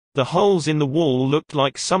The holes in the wall looked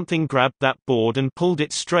like something grabbed that board and pulled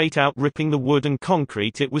it straight out, ripping the wood and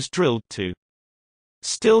concrete it was drilled to.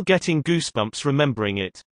 Still getting goosebumps remembering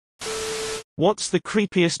it. What's the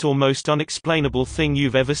creepiest or most unexplainable thing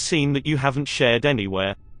you've ever seen that you haven't shared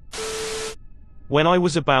anywhere? When I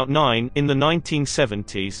was about 9, in the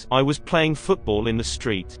 1970s, I was playing football in the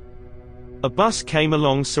street. A bus came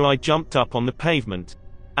along, so I jumped up on the pavement.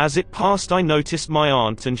 As it passed, I noticed my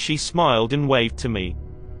aunt and she smiled and waved to me.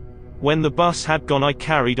 When the bus had gone, I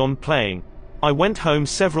carried on playing. I went home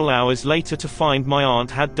several hours later to find my aunt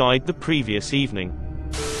had died the previous evening.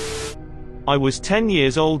 I was 10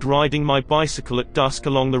 years old, riding my bicycle at dusk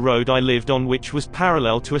along the road I lived on, which was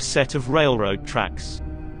parallel to a set of railroad tracks.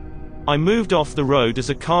 I moved off the road as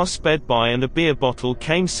a car sped by and a beer bottle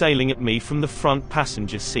came sailing at me from the front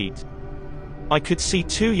passenger seat. I could see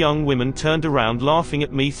two young women turned around laughing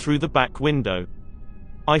at me through the back window.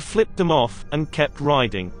 I flipped them off and kept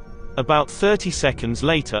riding. About 30 seconds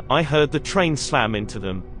later, I heard the train slam into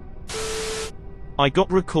them. I got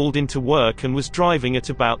recalled into work and was driving at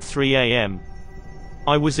about 3 a.m.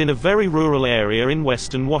 I was in a very rural area in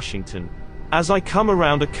western Washington. As I come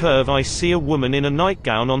around a curve, I see a woman in a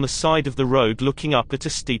nightgown on the side of the road looking up at a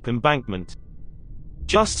steep embankment.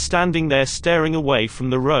 Just standing there staring away from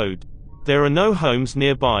the road. There are no homes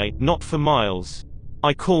nearby, not for miles.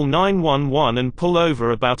 I call 911 and pull over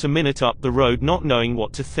about a minute up the road, not knowing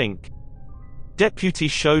what to think. Deputy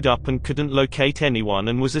showed up and couldn't locate anyone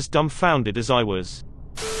and was as dumbfounded as I was.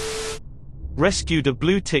 Rescued a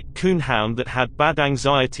blue tick coonhound that had bad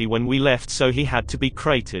anxiety when we left, so he had to be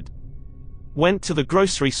crated. Went to the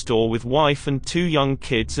grocery store with wife and 2 young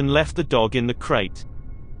kids and left the dog in the crate.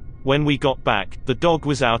 When we got back, the dog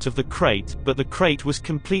was out of the crate, but the crate was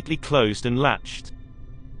completely closed and latched.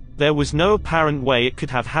 There was no apparent way it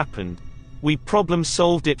could have happened. We problem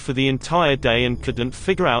solved it for the entire day and couldn't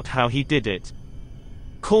figure out how he did it.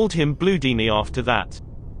 Called him Bloodini after that.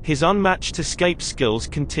 His unmatched escape skills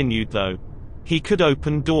continued though. He could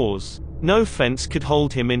open doors. No fence could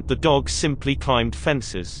hold him in. The dog simply climbed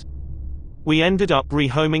fences. We ended up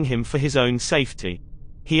rehoming him for his own safety.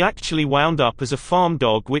 He actually wound up as a farm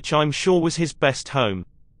dog, which I'm sure was his best home.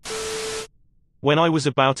 When I was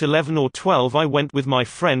about 11 or 12, I went with my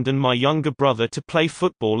friend and my younger brother to play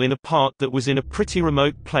football in a park that was in a pretty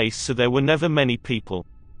remote place, so there were never many people.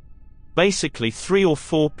 Basically 3 or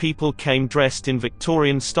 4 people came dressed in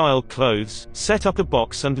Victorian-style clothes, set up a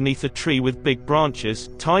box underneath a tree with big branches,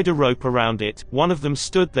 tied a rope around it. One of them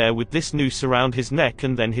stood there with this noose around his neck,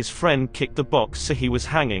 and then his friend kicked the box so he was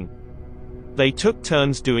hanging. They took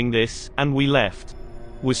turns doing this, and we left.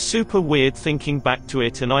 Was super weird thinking back to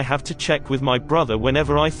it, and I have to check with my brother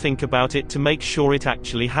whenever I think about it to make sure it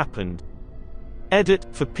actually happened. Edit,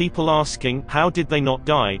 for people asking, how did they not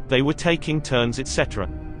die? They were taking turns, etc.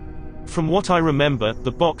 From what I remember,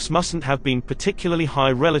 the box mustn't have been particularly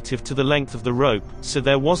high relative to the length of the rope, so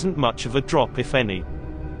there wasn't much of a drop, if any.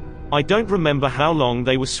 I don't remember how long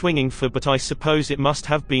they were swinging for, but I suppose it must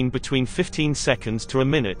have been between 15 seconds to a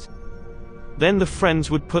minute. Then the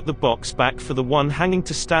friends would put the box back for the one hanging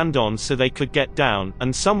to stand on so they could get down,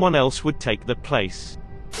 and someone else would take their place.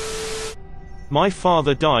 My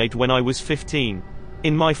father died when I was 15.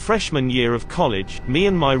 In my freshman year of college, me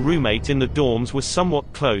and my roommate in the dorms were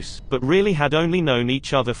somewhat close, but really had only known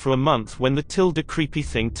each other for a month when the creepy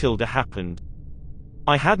thing happened.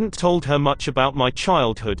 I hadn't told her much about my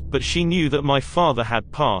childhood, but she knew that my father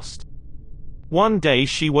had passed. One day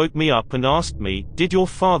she woke me up and asked me, "Did your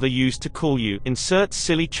father used to call you, insert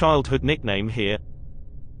silly childhood nickname here?"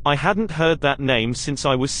 I hadn't heard that name since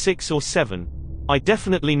I was 6 or 7. I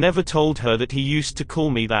definitely never told her that he used to call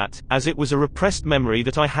me that, as it was a repressed memory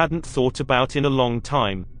that I hadn't thought about in a long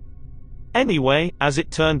time. Anyway, as it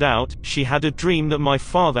turned out, she had a dream that my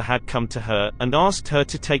father had come to her and asked her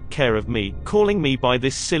to take care of me, calling me by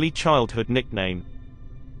this silly childhood nickname.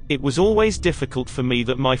 It was always difficult for me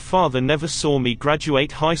that my father never saw me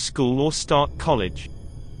graduate high school or start college.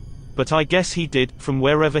 But I guess he did, from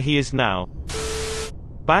wherever he is now.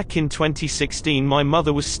 Back in 2016, my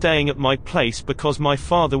mother was staying at my place because my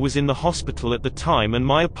father was in the hospital at the time and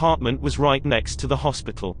my apartment was right next to the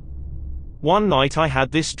hospital. One night I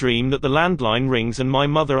had this dream that the landline rings and my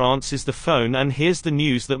mother answers the phone and hears the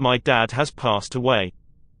news that my dad has passed away.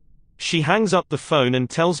 She hangs up the phone and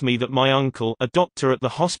tells me that my uncle, a doctor at the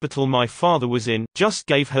hospital my father was in, just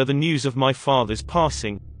gave her the news of my father's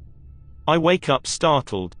passing. I wake up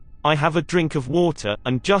startled. I have a drink of water,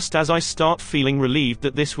 and just as I start feeling relieved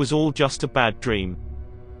that this was all just a bad dream,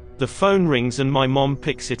 the phone rings and my mom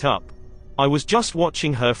picks it up. I was just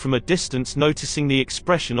watching her from a distance, noticing the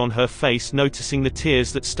expression on her face, noticing the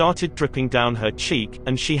tears that started dripping down her cheek,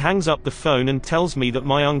 and she hangs up the phone and tells me that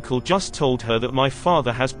my uncle just told her that my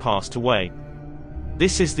father has passed away.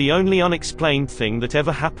 This is the only unexplained thing that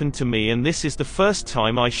ever happened to me, and this is the first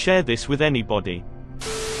time I share this with anybody.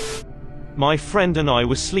 My friend and I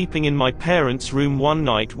were sleeping in my parents' room one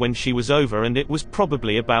night when she was over, and it was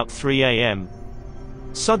probably about 3 a.m.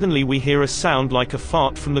 Suddenly we hear a sound like a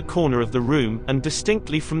fart from the corner of the room, and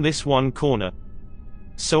distinctly from this one corner.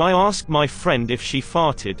 So I ask my friend if she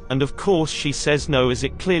farted, and of course she says no, as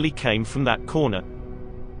it clearly came from that corner.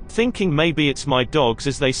 Thinking maybe it's my dogs,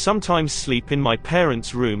 as they sometimes sleep in my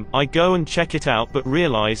parents' room, I go and check it out but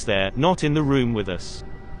realize they're not in the room with us.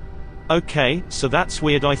 Okay, so that's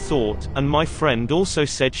weird, I thought, and my friend also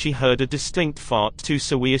said she heard a distinct fart too,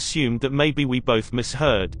 so we assumed that maybe we both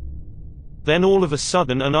misheard. Then all of a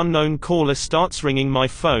sudden an unknown caller starts ringing my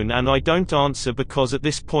phone, and I don't answer because at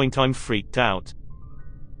this point I'm freaked out.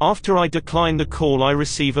 After I decline the call, I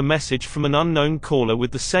receive a message from an unknown caller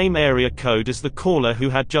with the same area code as the caller who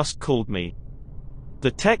had just called me. The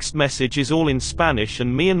text message is all in Spanish,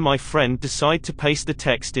 and me and my friend decide to paste the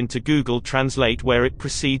text into Google Translate, where it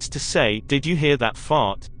proceeds to say, "Did you hear that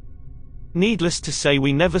fart?" Needless to say,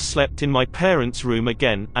 we never slept in my parents' room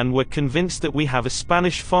again, and were convinced that we have a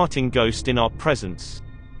Spanish farting ghost in our presence.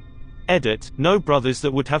 Edit, no brothers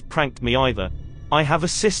that would have pranked me either. I have a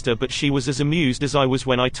sister, but she was as amused as I was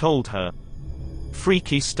when I told her.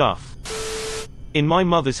 Freaky stuff. In my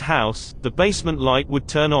mother's house, the basement light would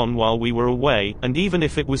turn on while we were away, and even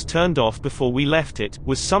if it was turned off before we left, it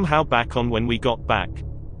was somehow back on when we got back.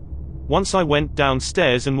 Once I went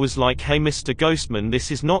downstairs and was like, "Hey Mr. Ghostman,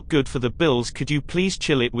 this is not good for the bills, could you please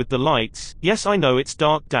chill it with the lights? Yes, I know it's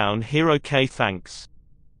dark down here, okay thanks."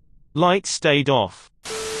 Lights stayed off.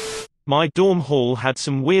 My dorm hall had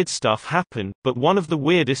some weird stuff happen, but one of the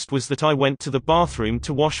weirdest was that I went to the bathroom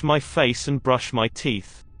to wash my face and brush my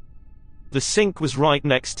teeth. The sink was right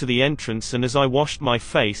next to the entrance, and as I washed my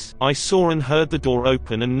face, I saw and heard the door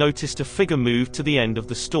open and noticed a figure move to the end of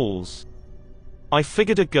the stalls. I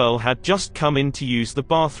figured a girl had just come in to use the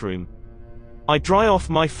bathroom. I dry off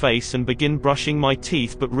my face and begin brushing my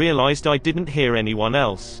teeth, but realized I didn't hear anyone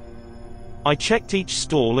else. I checked each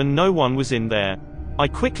stall and no one was in there. I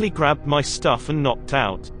quickly grabbed my stuff and knocked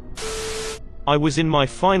out. I was in my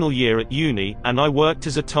final year at uni, and I worked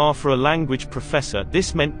as a TA for a language professor.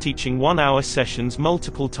 This meant teaching 1-hour sessions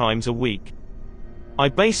multiple times a week. I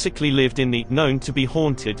basically lived in the known to be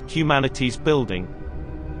haunted humanities building.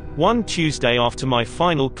 One Tuesday after my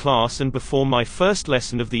final class and before my first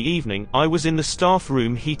lesson of the evening, I was in the staff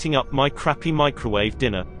room heating up my crappy microwave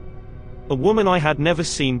dinner. A woman I had never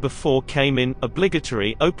seen before came in,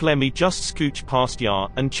 obligatory, "Ope, let me just scooch past ya,"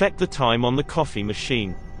 and check the time on the coffee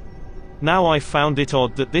machine. Now I found it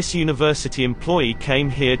odd that this university employee came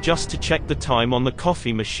here just to check the time on the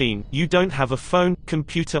coffee machine. You don't have a phone,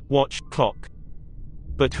 computer, watch, clock.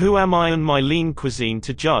 But who am I and my lean cuisine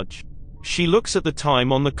to judge? She looks at the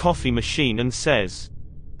time on the coffee machine and says,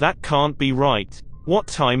 "That can't be right. What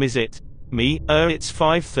time is it?" Me, it's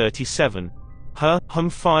 5:37. Her,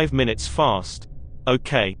 5 minutes fast.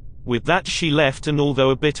 Okay. With that she left, and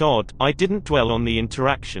although a bit odd, I didn't dwell on the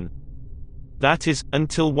interaction. That is,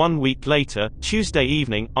 until 1 week later, Tuesday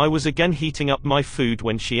evening, I was again heating up my food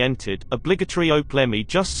when she entered, obligatory "Ope, let me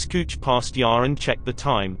just scooch past ya and check the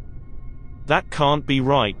time." That can't be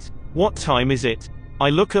right. What time is it? I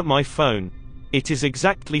look at my phone. It is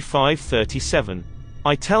exactly 5:37.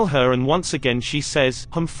 I tell her, and once again she says,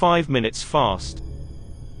 5 minutes fast.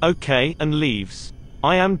 Okay, and leaves.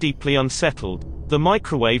 I am deeply unsettled. The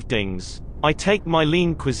microwave dings. I take my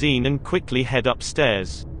lean cuisine and quickly head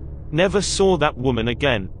upstairs. Never saw that woman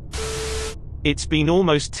again. It's been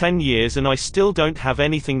almost 10 years and I still don't have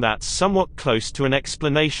anything that's somewhat close to an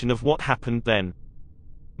explanation of what happened then.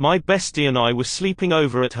 My bestie and I were sleeping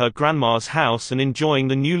over at her grandma's house and enjoying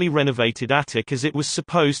the newly renovated attic, as it was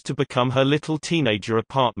supposed to become her little teenager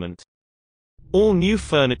apartment. All new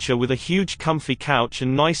furniture with a huge comfy couch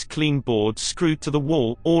and nice clean boards screwed to the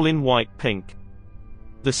wall, all in white pink.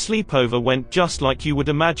 The sleepover went just like you would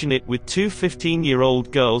imagine it, with two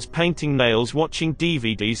 15-year-old girls painting nails, watching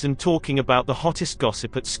DVDs and talking about the hottest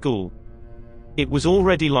gossip at school. It was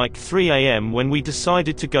already like 3 a.m. when we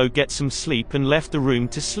decided to go get some sleep and left the room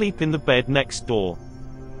to sleep in the bed next door.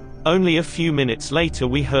 Only a few minutes later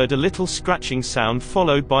we heard a little scratching sound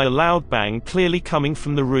followed by a loud bang, clearly coming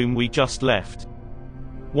from the room we just left.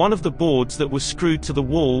 One of the boards that was screwed to the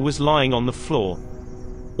wall was lying on the floor.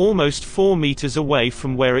 Almost 4 meters away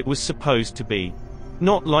from where it was supposed to be.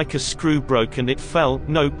 Not like a screw broke and it fell,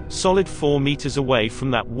 nope, solid 4 meters away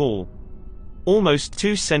from that wall. Almost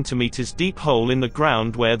 2 centimeters deep hole in the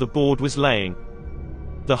ground where the board was laying.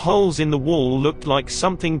 The holes in the wall looked like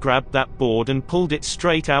something grabbed that board and pulled it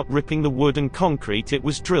straight out, ripping the wood and concrete it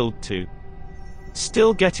was drilled to.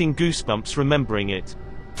 Still getting goosebumps remembering it.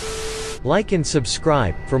 Like and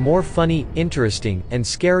subscribe for more funny, interesting, and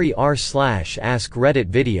scary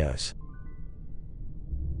r/AskReddit videos.